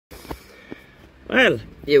Well,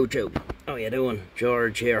 YouTube, how you doing?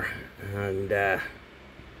 George here, and I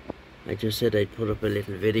just said I'd put up a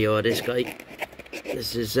little video of this guy.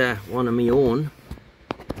 This is one of my own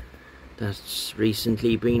that's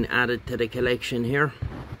recently been added to the collection here.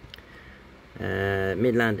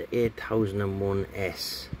 Midland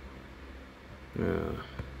 8001S.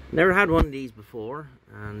 Never had one of these before,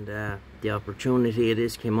 and the opportunity of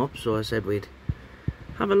this came up, so I said we'd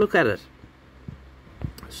have a look at it.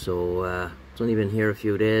 So it's only been here a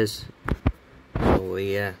few days, so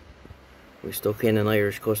we stuck in an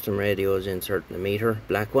Irish custom radio's insert in the meter,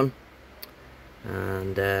 black one,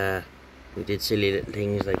 and we did silly little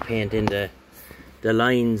things like painting the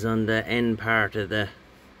lines on the end part of the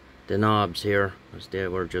knobs here, as they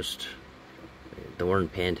weren't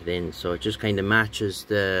painted in, so it just kind of matches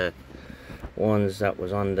the ones that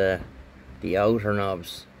was on the outer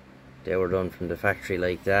knobs. They were done from the factory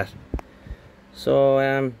like that.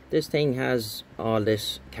 So this thing has all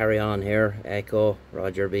this carry on here: echo,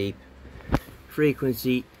 Roger, beep,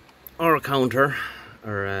 frequency or counter,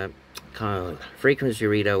 or frequency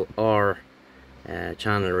readout or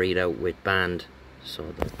channel readout with band.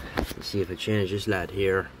 So let's see if it changes that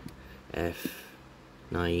here.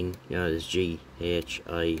 F9, there's G, H,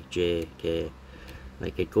 I, J, K.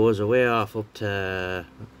 Like, it goes away off up to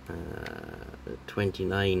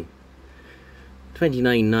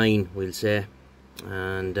 29.9, we'll say.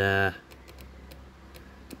 And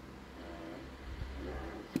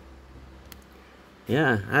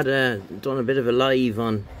yeah, I had done a bit of a live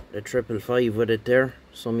on the 555 with it there.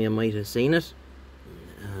 Some of you might have seen it,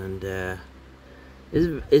 and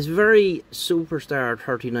it's very Superstar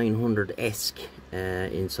 3900-esque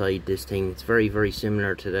inside this thing. It's very, very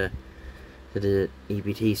similar to the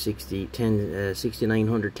EBT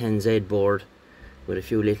 6900 10Z board, with a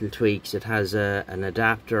few little tweaks. It has an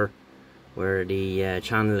adapter where the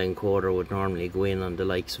channel encoder would normally go in on the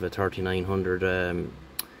likes of a 3900.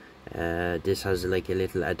 This has like a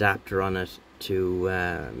little adapter on it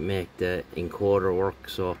to make the encoder work,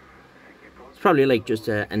 so it's probably like just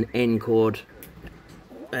an encode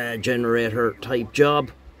generator type job.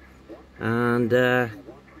 And it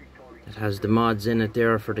has the mods in it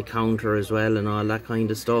there for the counter as well and all that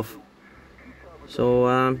kind of stuff. So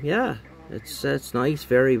yeah, it's nice,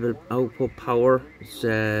 variable output power.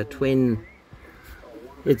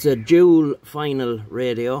 It's a dual final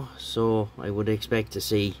radio, so I would expect to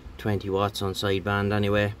see 20 watts on sideband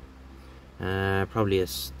anyway. Probably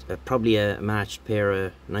a matched pair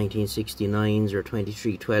of 1969s or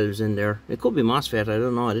 2312s in there. It could be MOSFET, I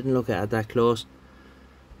don't know, I didn't look at it that close.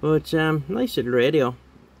 But nice little radio.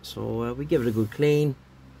 So we give it a good clean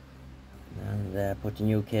and put the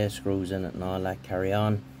new case screws in it and all that carry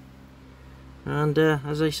on. And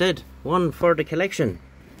as I said, one for the collection,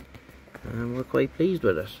 and we're quite pleased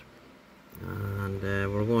with it. And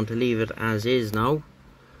we're going to leave it as is now.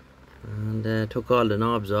 And took all the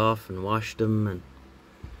knobs off and washed them and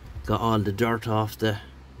got all the dirt off the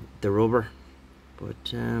rubber.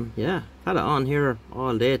 But yeah, had it on here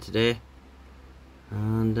all day today,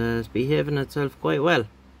 and it's behaving itself quite well.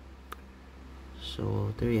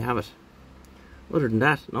 So there you have it. Other than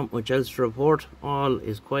that, not much else to report. All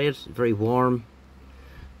is quiet, very warm.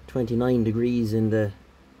 29 degrees in the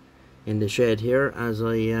shed here as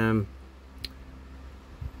I'm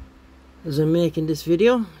making this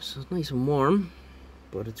video. So it's nice and warm,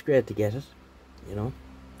 but it's great to get it, you know.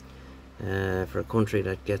 For a country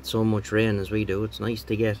that gets so much rain as we do, it's nice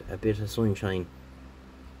to get a bit of sunshine.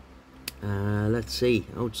 Let's see,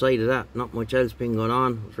 outside of that, not much else been going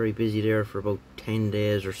on. I was very busy there for about 10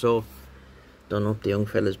 days or so. Done up the young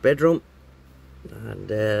fella's bedroom, and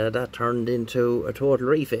that turned into a total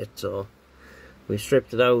refit. So we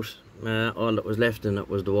stripped it out. All that was left in it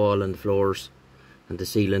was the wall and the floors and the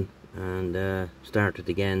ceiling, and started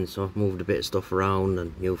again. So moved a bit of stuff around,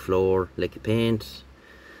 and new floor, lick of paint,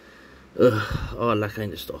 all that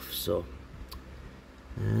kind of stuff. So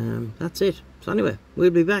that's it. So anyway, we'll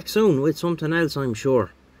be back soon with something else, I'm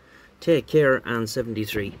sure. Take care, and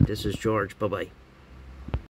 73. This is George. Bye bye.